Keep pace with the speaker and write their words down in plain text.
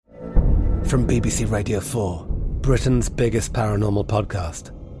From BBC Radio 4, Britain's biggest paranormal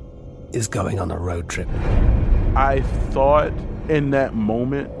podcast is going on a road trip. I thought in that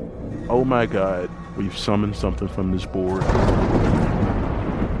moment, oh my God, we've summoned something from this board.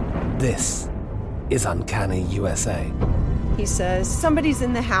 This is Uncanny USA. He says, somebody's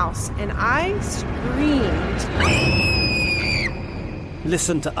in the house, and I screamed.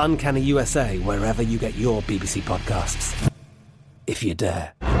 Listen to Uncanny USA wherever you get your BBC podcasts, if you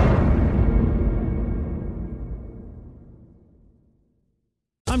dare.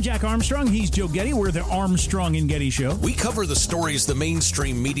 I'm Jack Armstrong. He's Joe Getty. We're the Armstrong and Getty Show. We cover the stories the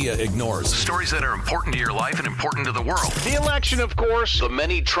mainstream media ignores. Stories that are important to your life and important to the world. The election, of course. The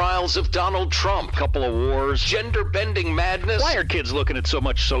many trials of Donald Trump. Couple of wars. Gender-bending madness. Why are kids looking at so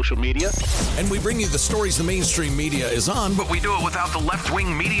much social media? And we bring you the stories the mainstream media is on, but we do it without the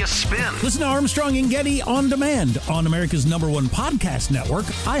left-wing media spin. Listen to Armstrong and Getty on demand on America's #1 podcast network,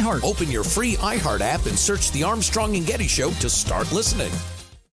 iHeart. Open your free iHeart app and search The Armstrong and Getty Show to start listening.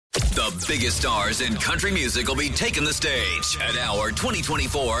 The biggest stars in country music will be taking the stage at our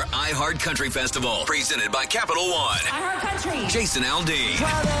 2024 iHeart Country Festival, presented by Capital One. iHeart Country. Jason Aldean,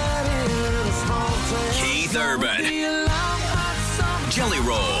 Keith Urban, Jelly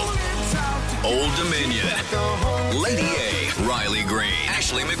Roll, Old Dominion, Lady A, Riley Green,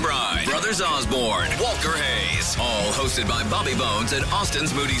 Ashley McBride, Brothers Osborne, Walker Hayes, all hosted by Bobby Bones at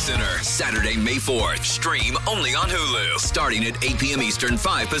Austin's Moody Center. Saturday, May 4th. Stream only on Hulu, starting at 8 p.m. Eastern,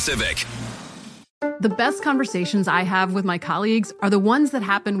 5 Pacific. The best conversations I have with my colleagues are the ones that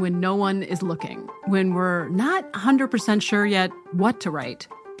happen when no one is looking, when we're not 100% sure yet what to write.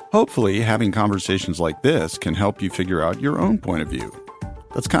 Hopefully, having conversations like this can help you figure out your own point of view.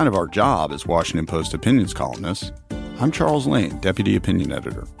 That's kind of our job as Washington Post opinions columnists. I'm Charles Lane, Deputy Opinion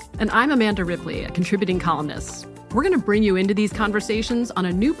Editor. And I'm Amanda Ripley, a contributing columnist. We're going to bring you into these conversations on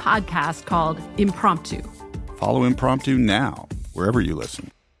a new podcast called Impromptu. Follow Impromptu now, wherever you listen.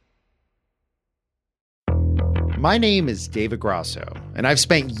 My name is David Grasso, and I've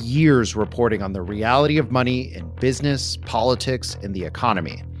spent years reporting on the reality of money in business, politics, and the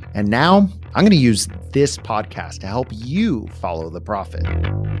economy. And now I'm going to use this podcast to help you follow the profit.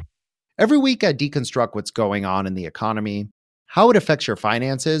 Every week, I deconstruct what's going on in the economy, how it affects your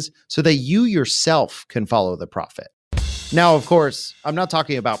finances, so that you yourself can follow the profit. Now, of course, I'm not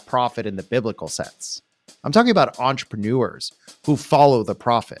talking about profit in the biblical sense. I'm talking about entrepreneurs who follow the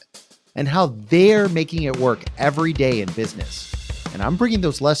profit and how they're making it work every day in business. And I'm bringing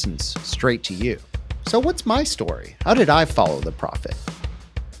those lessons straight to you. So what's my story? How did I follow the profit?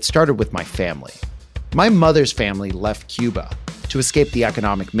 It started with my family. My mother's family left Cuba to escape the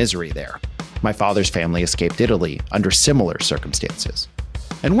economic misery there. My father's family escaped Italy under similar circumstances.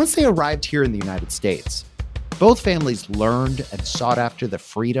 And once they arrived here in the United States, both families learned and sought after the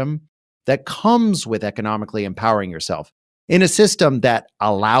freedom that comes with economically empowering yourself in a system that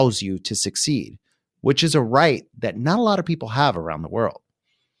allows you to succeed, which is a right that not a lot of people have around the world.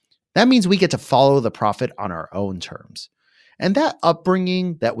 That means we get to follow the profit on our own terms. And that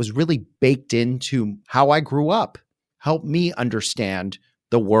upbringing that was really baked into how I grew up helped me understand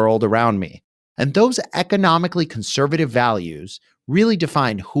the world around me. And those economically conservative values really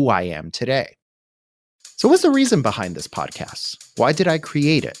define who I am today. So what's the reason behind this podcast? Why did I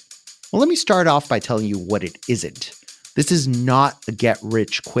create it? Well, let me start off by telling you what it isn't. This is not a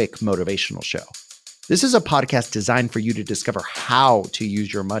get-rich-quick motivational show. This is a podcast designed for you to discover how to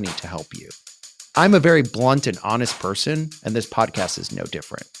use your money to help you. I'm a very blunt and honest person, and this podcast is no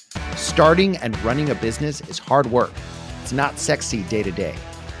different. Starting and running a business is hard work. It's not sexy day to day,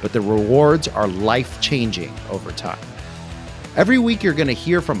 but the rewards are life-changing over time. Every week, you're going to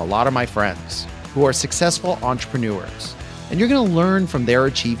hear from a lot of my friends who are successful entrepreneurs, and you're going to learn from their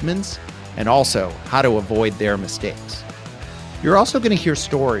achievements and also how to avoid their mistakes. You're also going to hear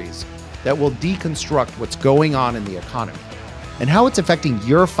stories that will deconstruct what's going on in the economy and how it's affecting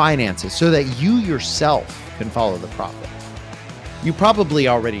your finances so that you yourself can follow the profit. You probably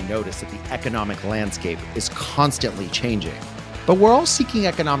already noticed that the economic landscape is constantly changing, but we're all seeking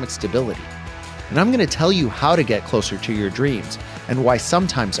economic stability. And I'm going to tell you how to get closer to your dreams and why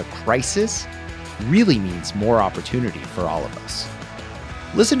sometimes a crisis really means more opportunity for all of us.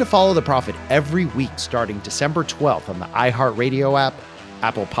 Listen to Follow the Profit every week starting December 12th on the iHeartRadio app,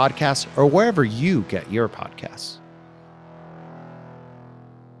 Apple Podcasts, or wherever you get your podcasts.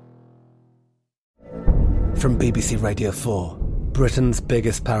 From BBC Radio 4, Britain's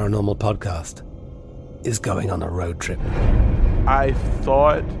biggest paranormal podcast is going on a road trip. I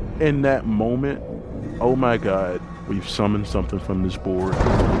thought in that moment, oh my God, we've summoned something from this board.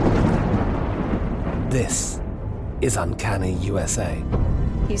 This is Uncanny USA.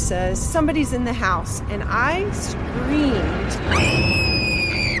 He says, somebody's in the house, and I screamed.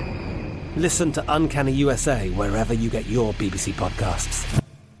 Listen to Uncanny USA wherever you get your BBC podcasts,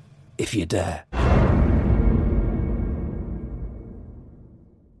 if you dare.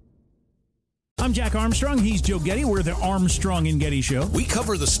 I'm Jack Armstrong. He's Joe Getty. We're the Armstrong and Getty Show. We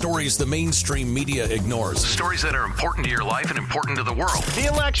cover the stories the mainstream media ignores. Stories that are important to your life and important to the world. The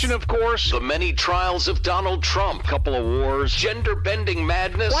election, of course. The many trials of Donald Trump. Couple of wars. Gender-bending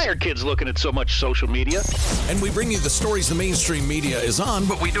madness. Why are kids looking at so much social media? And we bring you the stories the mainstream media is on,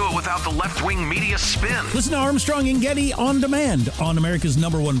 but we do it without the left-wing media spin. Listen to Armstrong and Getty on demand on America's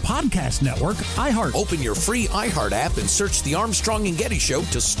 #1 podcast network, iHeart. Open your free iHeart app and search The Armstrong and Getty Show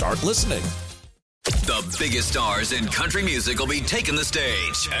to start listening. The biggest stars in country music will be taking the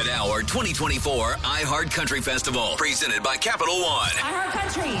stage at our 2024 iHeart Country Festival, presented by Capital One.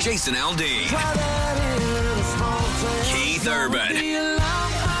 iHeart Country. Jason Aldean, Keith Urban,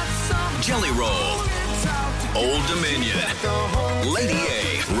 Jelly Roll, Old Dominion, Lady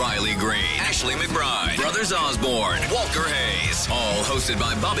A, Riley Green, Ashley McBride, Brothers Osborne, Walker Hayes. All hosted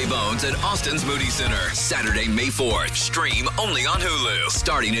by Bobby Bones at Austin's Moody Center. Saturday, May 4th. Stream only on Hulu.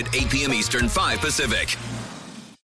 Starting at 8 p.m. Eastern, 5 Pacific.